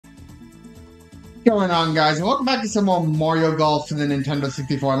Going on, guys, and welcome back to some more Mario Golf for the Nintendo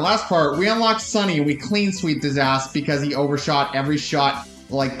 64. In the last part, we unlocked Sunny and we clean sweeped his ass because he overshot every shot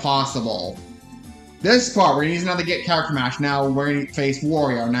like possible. This part, we're gonna use another Get character match. Now we're gonna face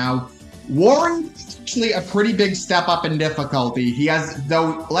Wario. Now, Wario is actually a pretty big step up in difficulty. He has,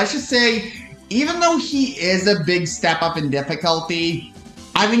 though, let's just say, even though he is a big step up in difficulty,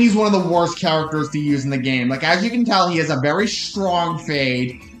 I think he's one of the worst characters to use in the game. Like, as you can tell, he has a very strong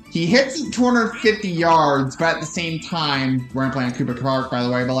fade. He hits 250 yards, but at the same time, we're gonna play on Cooper Park, by the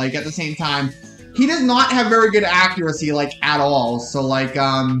way, but like at the same time, he does not have very good accuracy, like at all. So like,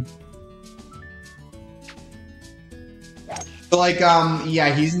 yeah,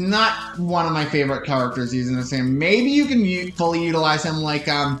 he's not one of my favorite characters using this game. Maybe you can fully utilize him, like,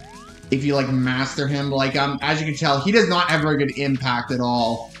 if you like master him. But like, as you can tell, he does not have very good impact at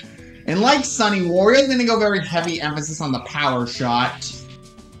all. And like Sunny, Wario's gonna go very heavy emphasis on the power shot.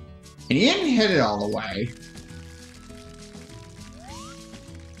 And he didn't hit it all the way.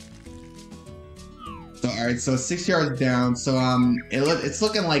 So, alright, so 6 yards down. So, it's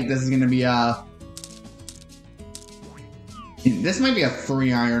looking like this is going to be a... This might be a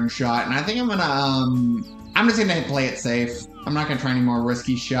 3-iron shot. And I think I'm going to, I'm just going to play it safe. I'm not going to try any more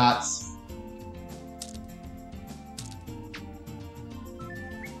risky shots.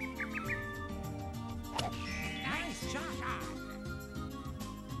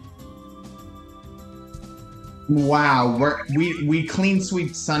 Wow, we clean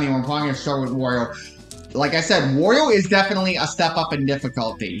sweep Sunny. We're playing a show with Wario. Like I said, Wario is definitely a step up in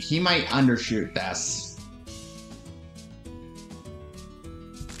difficulty. He might undershoot this.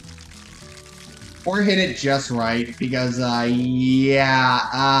 Or hit it just right, because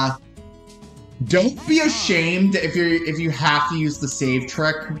yeah, don't be ashamed if you have to use the save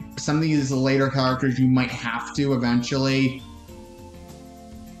trick. Some of these later characters you might have to eventually.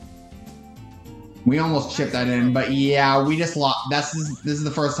 We almost chipped that in, but yeah, we just lost. This is the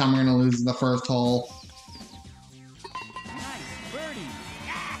first time we're gonna lose the first hole.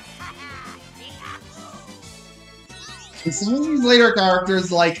 And some of these later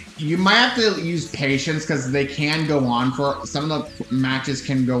characters, like, you might have to use patience because they can go on for, some of the matches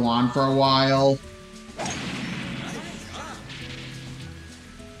can go on for a while.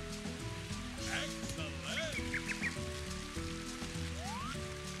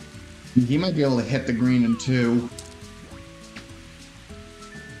 He might be able to hit the green in 2.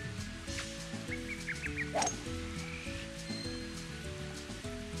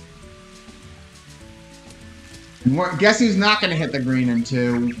 Guess who's not going to hit the green in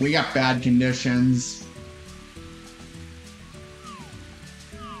 2? We got bad conditions.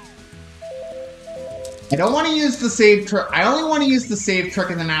 I don't want to use the save trick. I only want to use the save trick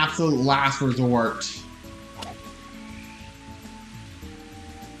as an absolute last resort.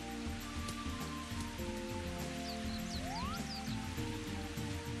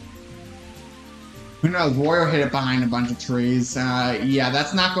 Who knows? Wario hit it behind a bunch of trees. Yeah,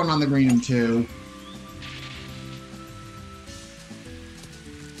 that's not going on the green in 2.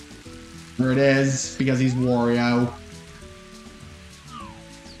 There it is, because he's Wario.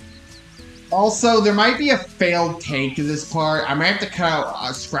 Also, there might be a failed take to this part. I might have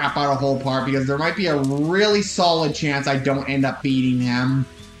to scrap out a whole part, because there might be a really solid chance I don't end up beating him.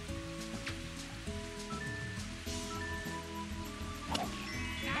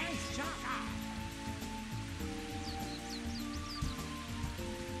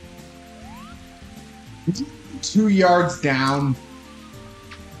 Two yards down.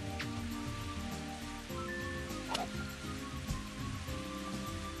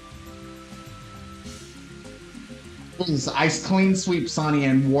 Ice clean sweep Sunny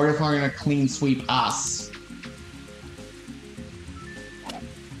and Wario are gonna clean sweep us.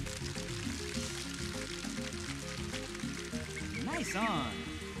 Nice on.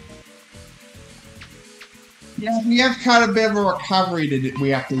 Yeah, we have kind of a bit of a recovery we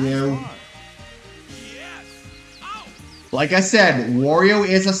have to do. Like I said, Wario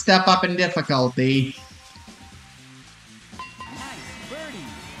is a step up in difficulty.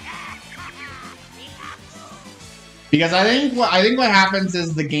 Because I think what happens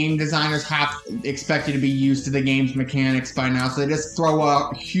is the game designers expect you to be used to the game's mechanics by now, so they just throw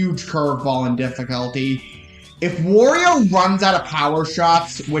a huge curveball in difficulty. If Wario runs out of power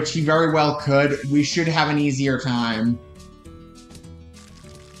shots, which he very well could, we should have an easier time.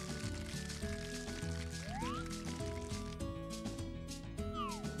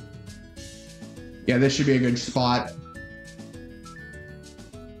 Yeah, this should be a good spot.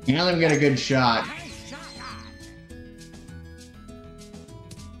 And let him get a good shot.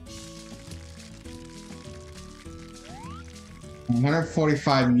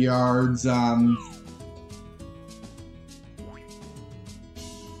 145 yards. I'm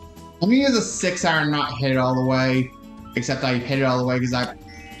gonna use a 6-iron, not hit it all the way. Except I hit it all the way because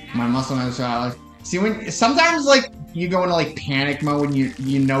my muscle memory shot. See, when sometimes like you go into like panic mode when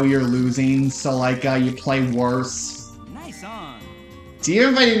you know you're losing, so like you play worse. Nice on. See,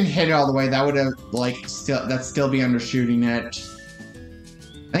 even if I didn't hit it all the way, that would have like still be undershooting it.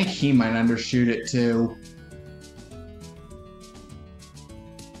 I think he might undershoot it too.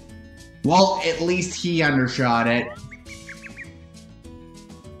 Well, at least he undershot it.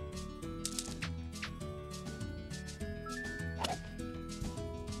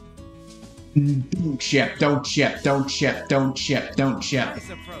 Don't chip, don't chip, don't chip, don't chip, don't chip. Nice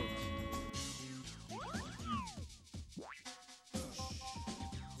approach.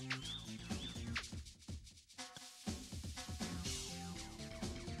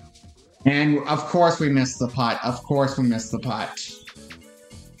 And of course we missed the putt. Of course we missed the putt.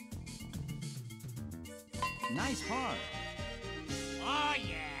 Nice par. Oh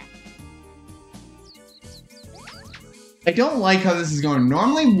yeah. I don't like how this is going.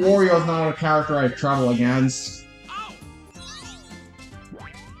 Normally Wario's not a character I have trouble against.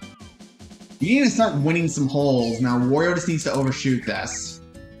 You need to start winning some holes. Now Wario just needs to overshoot this.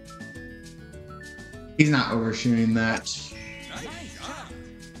 He's not overshooting that. Nice shot.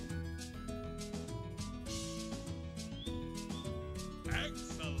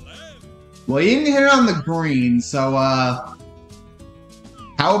 Excellent. Well, he didn't hit it on the green, so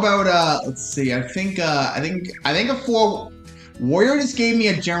how about let's see. I think a 4. Wario just gave me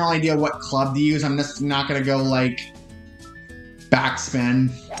a general idea what club to use. I'm just not gonna go like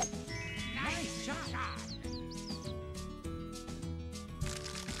backspin. Nice shot.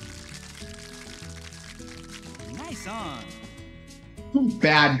 Nice on.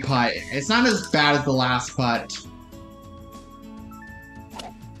 Bad putt. It's not as bad as the last putt.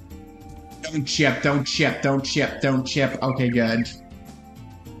 Don't chip, don't chip, don't chip, don't chip. Okay, good.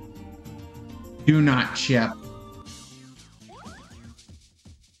 Do not chip.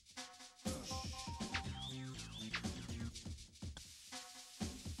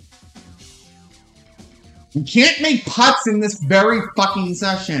 We can't make putts in this very fucking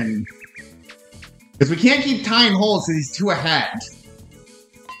session. Because we can't keep tying holes because he's 2 ahead.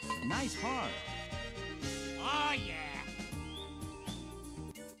 Nice par. Oh yeah.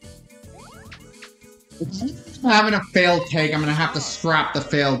 If I'm having a failed take, I'm gonna have to scrap the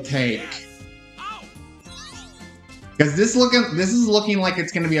failed take. Because this is looking like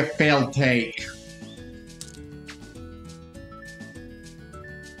it's gonna be a failed take.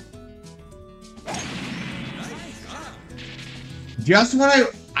 Just when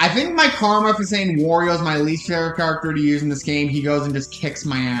I think my karma for saying Wario is my least favorite character to use in this game, he goes and just kicks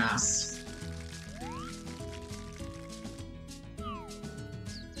my ass.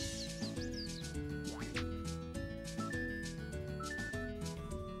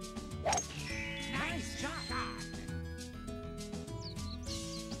 Nice shot.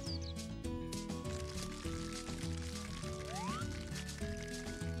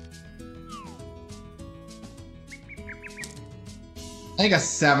 I think a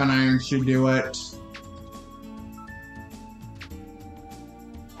 7-iron should do it.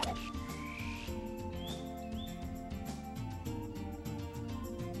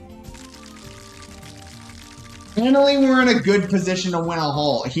 Finally, we're in a good position to win a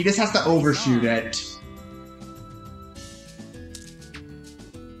hole. He just has to overshoot it.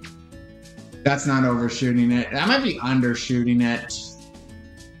 That's not overshooting it. That might be undershooting it.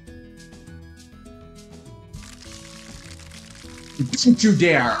 Don't you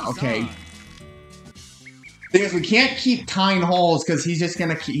dare. Okay. Because we can't keep tying holes because he's just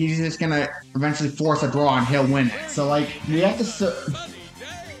gonna eventually force a draw and he'll win it. So like we have to.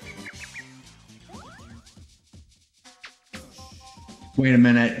 Wait a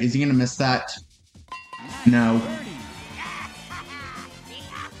minute. Is he gonna miss that? No.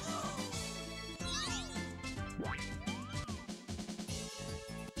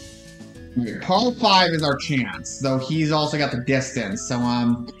 Par 5 is our chance, though he's also got the distance. So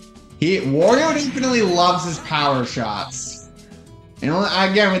Wario definitely loves his power shots. And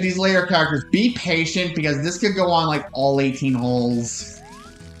again, with these later characters, be patient because this could go on like all 18 holes.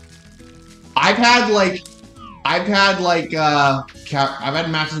 I've had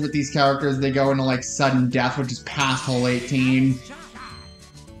matches with these characters. They go into like sudden death, which is past hole 18.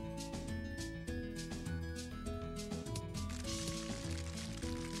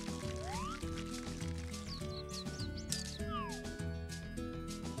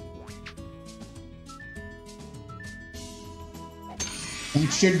 It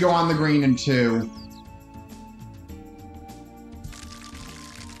should go on the green in 2.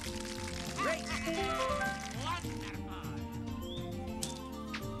 Great.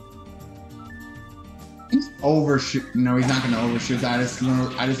 Wonderful. Overshoot. No, he's not going to overshoot that.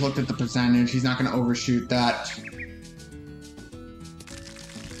 I just looked at the percentage. He's not going to overshoot that.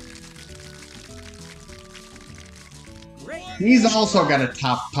 Great. He's also got a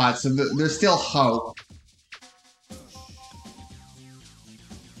tough putt, so there's still hope.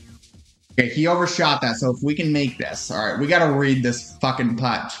 Okay, he overshot that, so if we can make this. Alright, we gotta read this fucking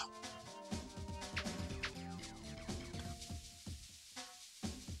putt.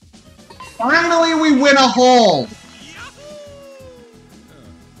 Finally, we win a hole!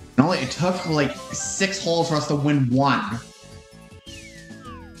 It took like 6 holes for us to win 1.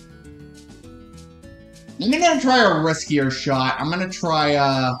 I'm gonna try a riskier shot. I'm gonna try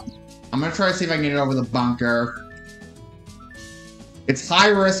to see if I can get it over the bunker. It's high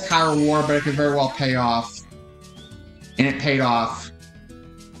risk, high reward, but it could very well pay off. And it paid off.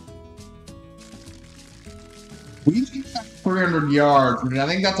 We got 300 yards, which I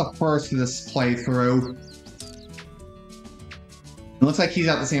think that's a first for this playthrough. It looks like he's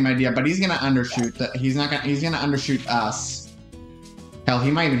got the same idea, but he's gonna undershoot that. He's gonna undershoot us. Hell,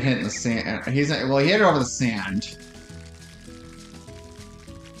 he might even hit in the sand. He hit it over the sand.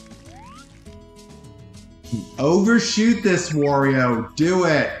 Overshoot this, Wario. Do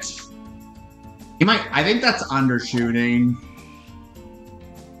it. He might. I think that's undershooting.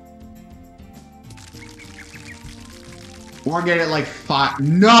 Or get it like 5.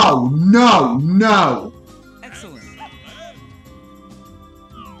 No! No! No! Excellent.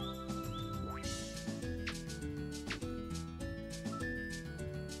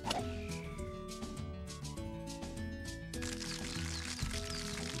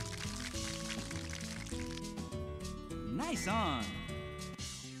 Nice on.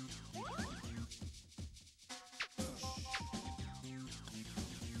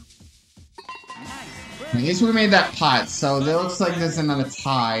 At least we made that putt, so it looks like there's another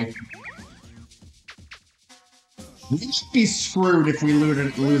tie. We should be screwed if we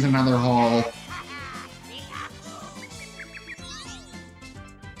lose another hole.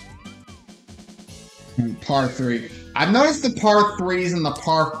 Par 3. I've noticed the par 3s and the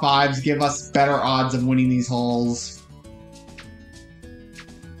par 5s give us better odds of winning these holes.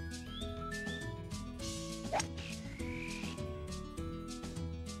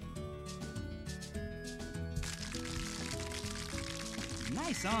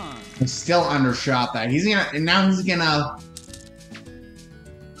 Nice on. He still undershot that. He's gonna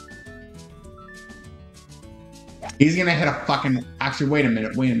hit a fucking. Actually, wait a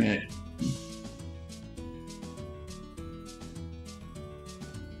minute.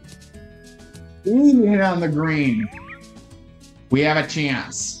 Ooh, hit on the green. We have a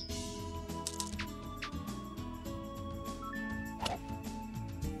chance.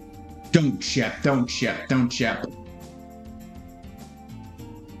 Don't chip.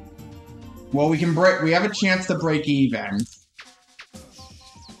 Well, we can break. We have a chance to break even.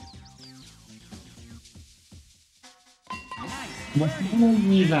 What's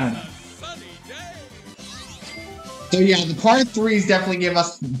even? So yeah, the par 3s definitely give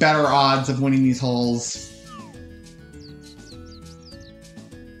us better odds of winning these holes.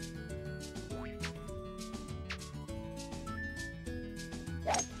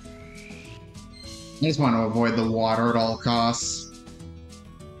 I just want to avoid the water at all costs.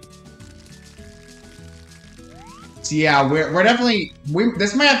 So yeah, we're definitely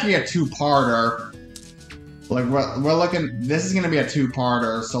this might have to be a 2-parter. Like we're looking. This is gonna be a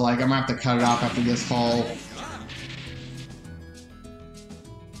 2-parter, so like I'm gonna have to cut it off after this hole.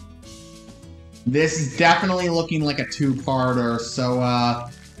 This is definitely looking like a 2-parter, so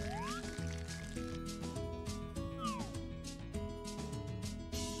alright,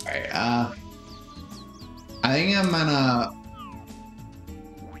 I think I'm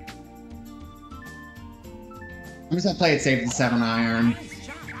just gonna play it safe with 7-iron.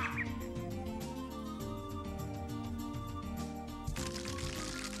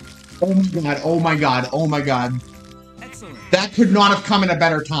 Oh my god. Excellent. That could not have come at a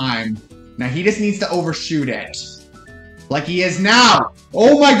better time. Now he just needs to overshoot it. Like he is now.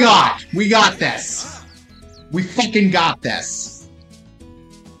 Oh my god! We got this. We fucking got this.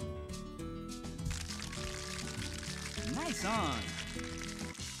 Nice on.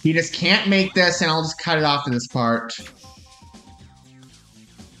 He just can't make this, and I'll just cut it off to this part.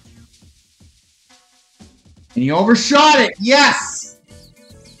 And he overshot it! Yes!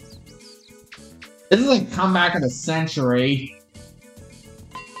 This is like comeback of the century.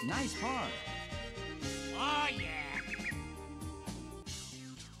 Nice par. Oh yeah.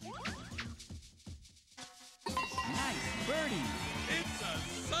 Nice birdie. It's a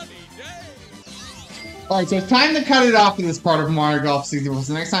sunny day. Alright, so it's time to cut it off in this part of Mario Golf 64.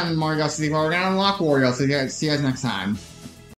 So next time in Mario Golf 64, we're gonna unlock Wario. So see you guys next time.